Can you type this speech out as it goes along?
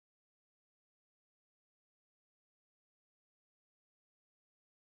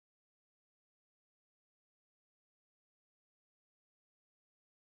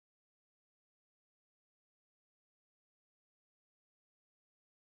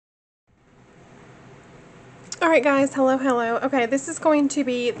Alright guys, hello. Okay, this is going to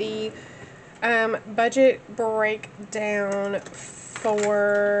be the budget breakdown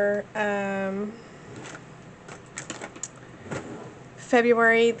for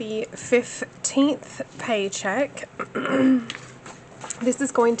February the 15th paycheck. This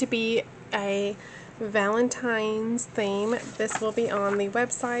is going to be a Valentine's theme. This will be on the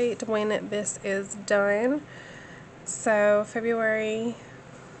website when this is done. So February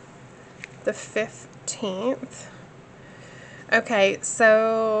the 15th. Okay,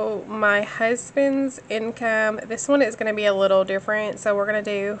 so my husband's income, this one is going to be a little different. So we're going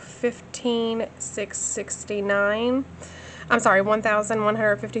to do $1,156.69. I'm sorry,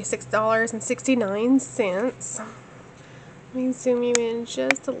 $1,156.69. Let me zoom you in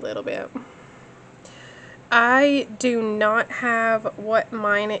just a little bit. I do not have what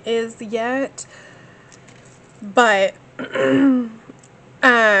mine is yet, but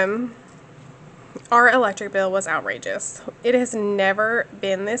our electric bill was outrageous. It has never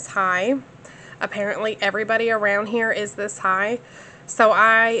been this high. Apparently everybody around here is this high. So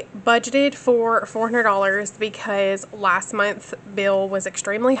I budgeted for $400 because last month's bill was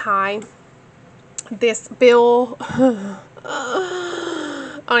extremely high. This bill, I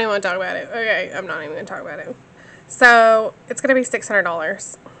don't even want to talk about it. Okay, I'm not even going to talk about it. So it's going to be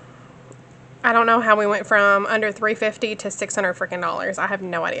 $600. I don't know how we went from under $350 to $600 freaking dollars. I have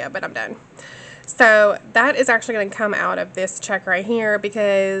no idea, but I'm done. So that is actually going to come out of this check right here,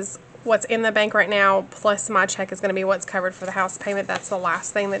 because what's in the bank right now plus my check is going to be what's covered for the house payment. That's the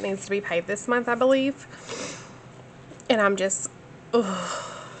last thing that needs to be paid this month, I believe. And I'm just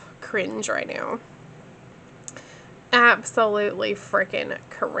cringe right now. Absolutely freaking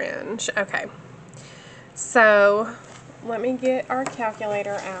cringe. Okay. So let me get our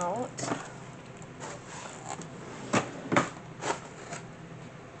calculator out.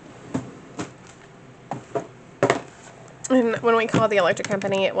 And when we called the electric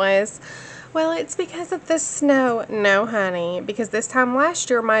company, it was, well, it's because of the snow. No, honey, because this time last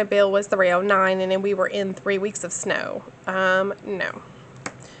year my bill was $309 and then we were in 3 weeks of snow. No.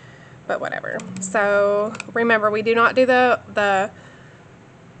 But whatever. So remember, we do not do the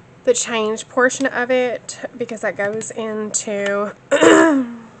change portion of it because that goes into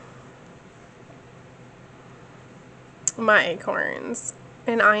my Acorns.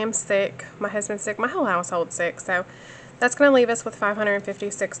 And I am sick. My husband's sick. My whole household's sick. So that's going to leave us with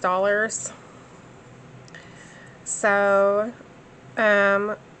 $556. So,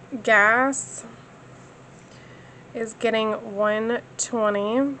 gas is getting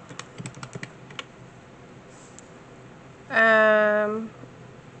 $120.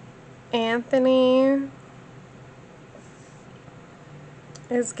 Anthony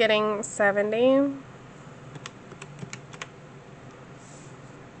is getting $70.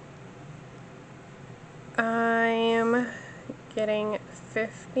 I'm getting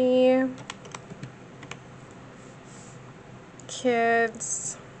 $50.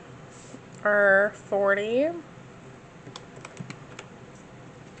 Kids are $40.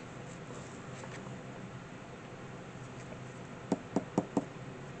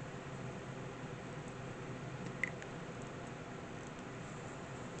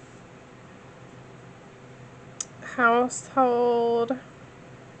 Household,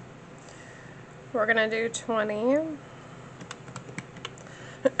 we're gonna do 20.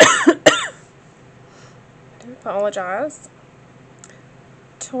 I do apologize.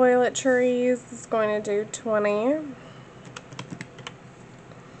 Toiletries is going to do 20.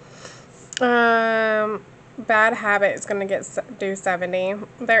 Bad habit is going to do 70.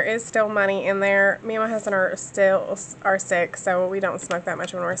 There is still money in there. Me and my husband are sick, so we don't smoke that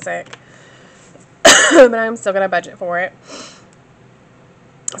much when we're sick. But I'm still going to budget for it.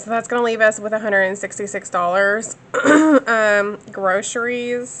 So that's going to leave us with $166.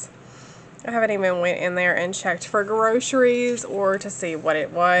 Groceries. I haven't even went in there and checked for groceries or to see what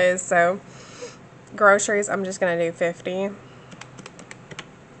it was. So groceries, I'm just going to do 50.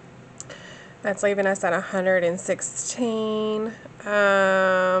 That's leaving us at 116.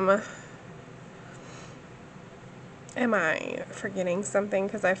 Am I forgetting something?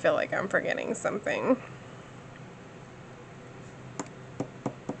 Because I feel like I'm forgetting something.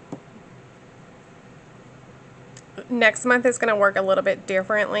 Next month is going to work a little bit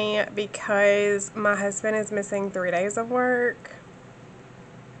differently because my husband is missing 3 days of work.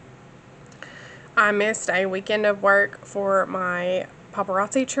 I missed a weekend of work for my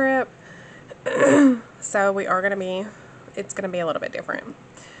paparazzi trip. So we are going to be, it's going to be a little bit different.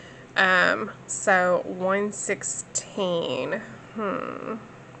 So 116.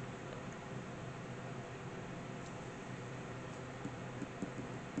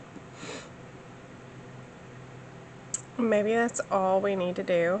 Maybe that's all we need to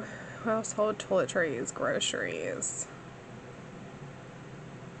do. Household toiletries, groceries.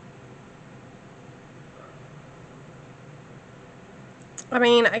 I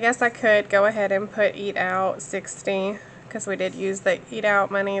mean, I guess I could go ahead and put eat out 60 because we did use the eat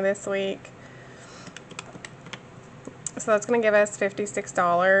out money this week. So that's going to give us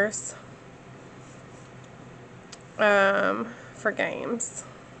 $56 for games.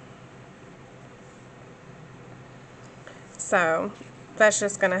 So that's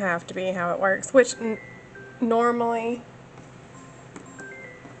just going to have to be how it works, which normally...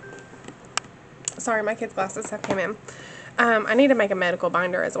 Sorry, my kids' glasses have come in. I need to make a medical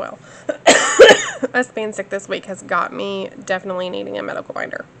binder as well. Us being sick this week has got me definitely needing a medical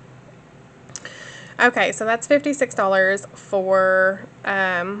binder. Okay, so that's $56 for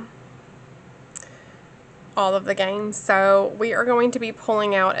all of the games. So we are going to be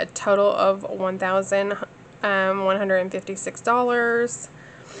pulling out a total of $1,156.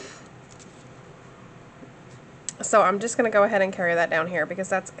 So I'm just going to go ahead and carry that down here because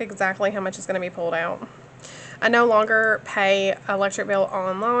that's exactly how much is going to be pulled out. I no longer pay electric bill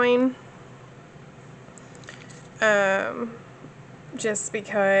online. Just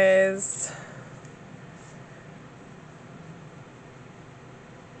because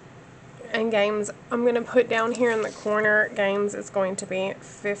and games, I'm going to put down here in the corner, games is going to be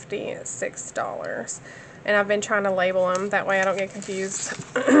 $56. And I've been trying to label them, that way I don't get confused.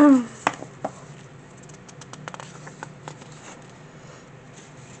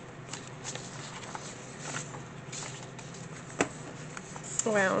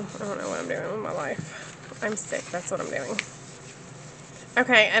 Well, I don't know what I'm doing with my life. I'm sick, that's what I'm doing.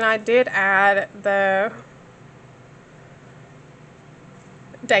 Okay, and I did add the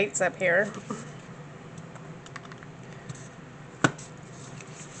dates up here.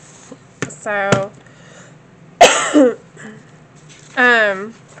 So,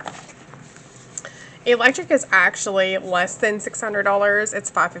 electric is actually less than $600.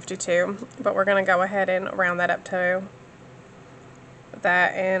 It's $552, but we're going to go ahead and round that up to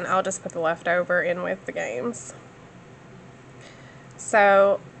that, and I'll just put the leftover in with the games.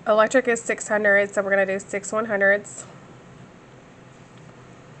 So electric is $600, so we're going to do 6 100s.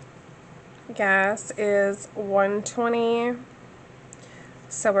 Gas is $120,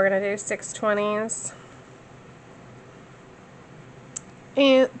 so we're going to do 6 20s.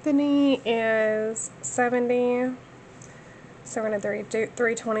 Anthony is $70, so we're going to do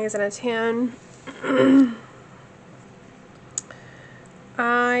 3 20s and a 10.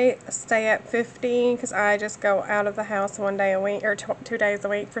 I stay at 50 because I just go out of the house 1 day a week, or 2 days a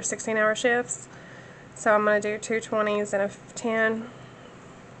week for 16-hour shifts. So I'm going to do 2 20s and a 10.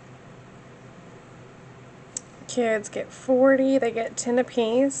 Kids get 40. They get 10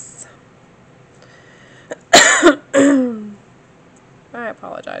 apiece. I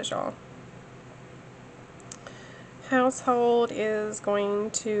apologize, y'all. Household is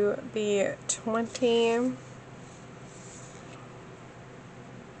going to be 20.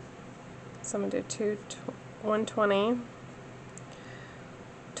 So I'm going to do 120.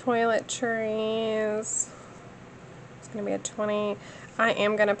 Toiletries, it's going to be a 20. I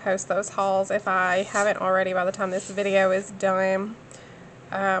am going to post those hauls if I haven't already by the time this video is done.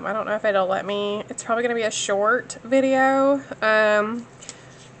 I don't know if it'll let me. It's probably going to be a short video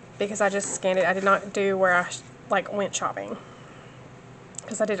because I just scanned it. I did not do where I went shopping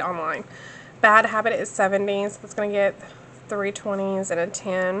because I did it online. Bad habit is 70, so it's going to get 3 20s and a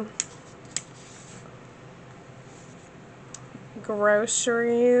 10.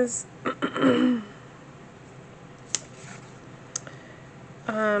 Groceries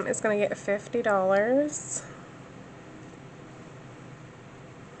it's going to get $50.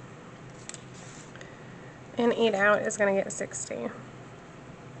 And eat out is going to get 60.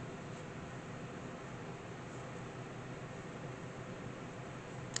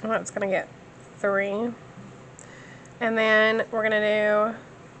 Well, it's going to get 3. And then we're going to do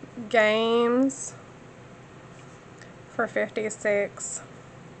games for 56.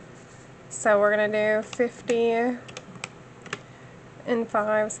 So we're going to do 50 and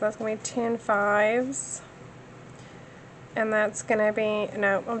 5, so that's going to be 10 5s. And that's going to be,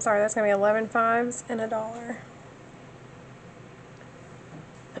 no, I'm sorry, that's going to be 11 5s and $1.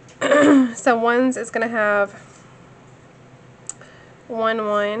 So ones is going to have 1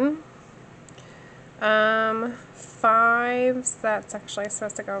 1. 5s, that's actually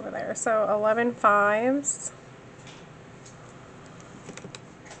supposed to go over there. So 11 5s.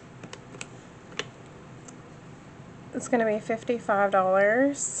 It's going to be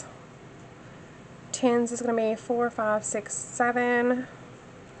 $55. 10s is going to be 4 5 6 7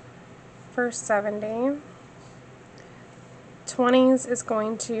 for 70. 20s is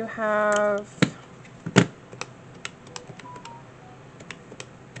going to have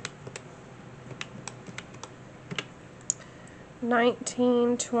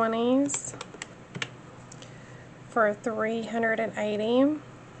 19 20s for 380,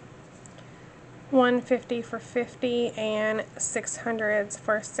 150 for 50, and 600s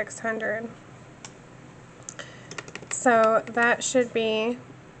for 600. So that should be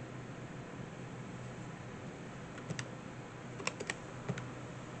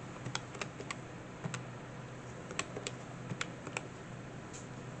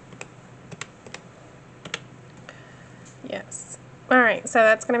yes. Alright, so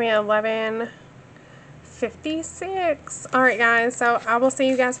that's going to be 1156. Alright guys, so I will see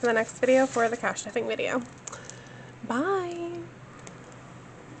you guys for the next video for the cash stuffing video. Bye!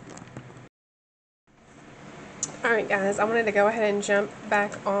 Alright guys, I wanted to go ahead and jump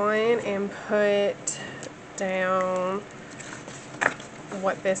back on and put down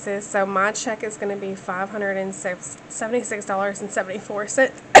what this is. So my check is going to be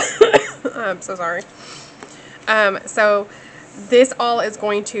 $576.74. I'm so sorry. So this all is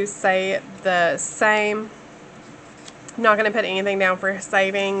going to say the same. I'm not going to put anything down for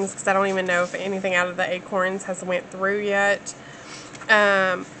savings because I don't even know if anything out of the Acorns has went through yet.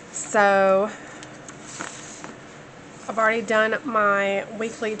 So I've already done my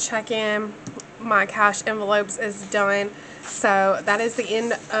weekly check-in. My cash envelopes is done. So that is the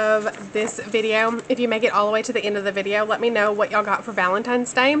end of this video. If you make it all the way to the end of the video, let me know what y'all got for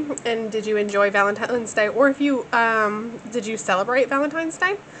Valentine's Day. And did you enjoy Valentine's Day? Or if you, did you celebrate Valentine's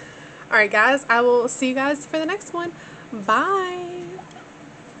Day? Alright guys, I will see you guys for the next one. Bye!